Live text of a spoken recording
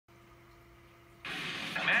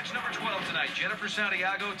Match number 12 tonight. Jennifer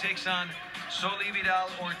Santiago takes on Soli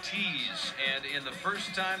Vidal-Ortiz. And in the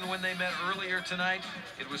first time when they met earlier tonight,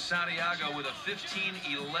 it was Santiago with a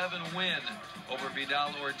 15-11 win over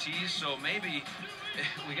Vidal-Ortiz. So maybe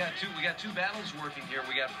we got two battles working here.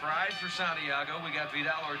 We got pride for Santiago. We got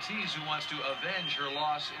Vidal-Ortiz who wants to avenge her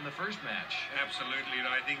loss in the first match. Absolutely, and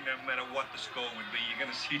I think no matter what the score would be, you're going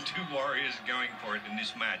to see two warriors going for it in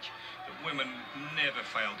this match. The women never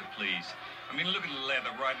fail to please. I mean, look at the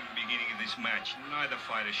leather right at the beginning of this match. Neither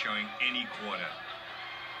fighter showing any quarter.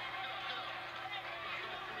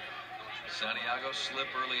 Santiago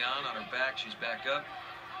slip early on her back. She's back up.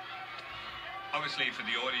 Obviously, for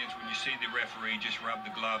the audience, when you see the referee just rub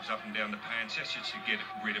the gloves up and down the pants, that's just to get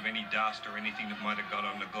rid of any dust or anything that might have got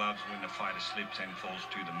on the gloves when the fighter slips and falls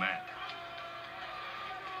to the mat.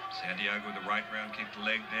 Santiago with the right round kick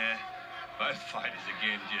leg there. Both fighters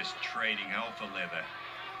again just trading alpha leather.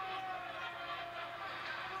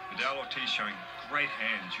 Vidal-Ortiz showing great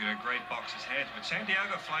hands, great boxer's hands, but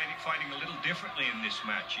Santiago fighting a little differently in this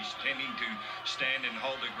match. She's tending to stand and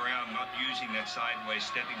hold her ground, not using that sideways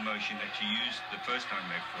stepping motion that she used the first time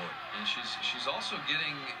they fought. And she's also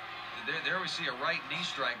getting, there we see a right knee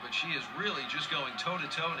strike, but she is really just going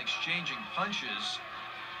toe-to-toe and exchanging punches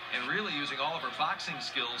and really using all of her boxing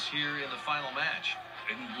skills here in the final match.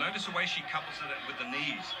 And notice the way she couples it with the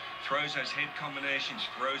knees. Throws those head combinations,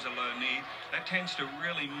 throws a low knee. That tends to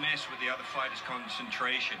really mess with the other fighter's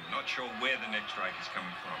concentration. Not sure where the next strike is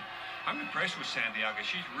coming from. I'm impressed with Santiago.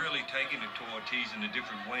 She's really taking it to Ortiz in a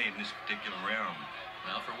different way in this particular round.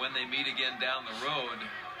 Now, for when they meet again down the road,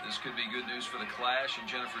 this could be good news for the clash. And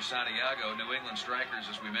Jennifer Santiago, New England strikers,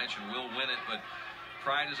 as we mentioned, will win it. But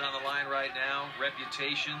pride is on the line right now.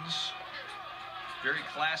 Reputations. Very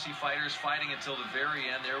classy fighters fighting until the very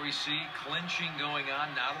end. There we see clinching going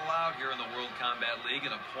on, not allowed here in the World Combat League,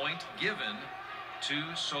 and a point given to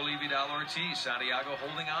Soli Vidal-Ortiz. Santiago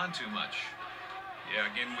holding on too much. Yeah,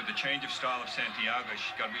 again, with the change of style of Santiago,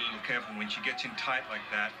 she's got to be a little careful when she gets in tight like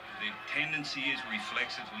that. The tendency is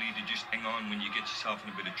reflexively to just hang on when you get yourself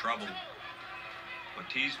in a bit of trouble.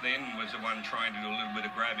 Ortiz then was the one trying to do a little bit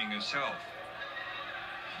of grabbing herself.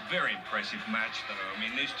 Very impressive match, though. I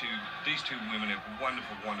mean, these two women have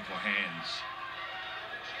wonderful, wonderful hands.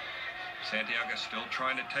 Santiago still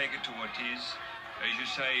trying to take it to Ortiz. As you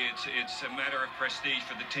say, it's a matter of prestige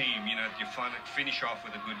for the team. You finish off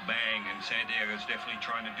with a good bang, and Santiago's definitely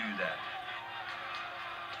trying to do that.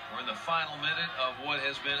 We're in the final minute of what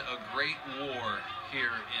has been a great war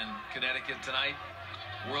here in Connecticut tonight.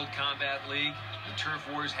 World Combat League. The turf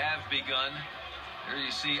wars have begun. There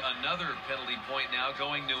you see another penalty point now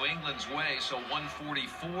going New England's way, so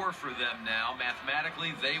 144 for them now.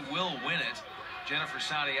 Mathematically, they will win it. Jennifer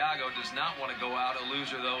Santiago does not want to go out a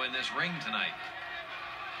loser, though, in this ring tonight.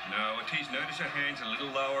 No, Ortiz, notice her hands a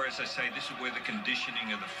little lower. As I say, this is where the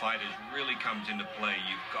conditioning of the fighters really comes into play.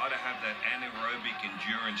 You've got to have that anaerobic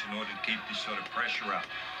endurance in order to keep this sort of pressure up.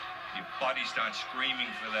 Your body starts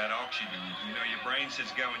screaming for that oxygen. Your brain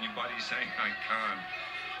says go, and your body's saying, I can't.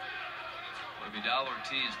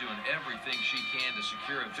 Vidal-Ortiz doing everything she can to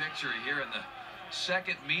secure a victory here in the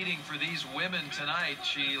second meeting for these women tonight.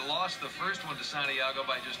 She lost the first one to Santiago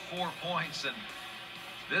by just 4 points, and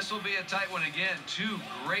this will be a tight one again. Two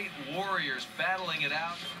great warriors battling it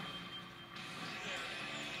out.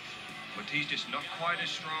 Ortiz just not quite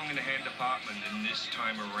as strong in the hand department in this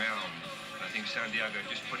time around. I think Santiago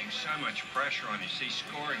just putting so much pressure on you. See,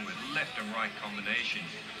 scoring with left and right combination.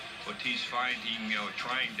 Ortiz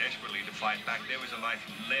trying desperately to fight back. There was a nice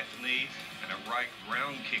left knee and a right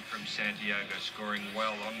round kick from Santiago, scoring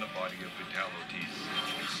well on the body of Vidal-Ortiz.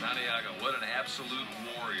 Santiago, what an absolute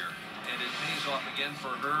warrior. And it pays off again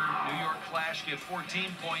for her. New York Clash get 14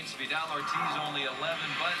 points. Vidal-Ortiz only 11,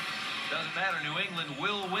 but doesn't matter. New England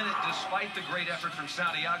will win it despite the great effort from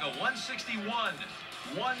Santiago. 161,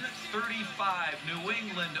 135. New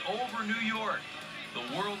England over New York.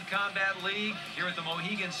 The World Combat League here at the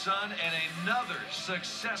Mohegan Sun, and another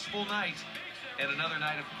successful night and another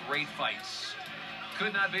night of great fights.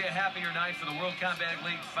 Could not be a happier night for the World Combat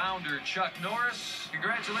League founder, Chuck Norris.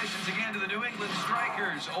 Congratulations again to the New England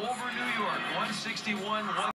Strikers over New York, 161.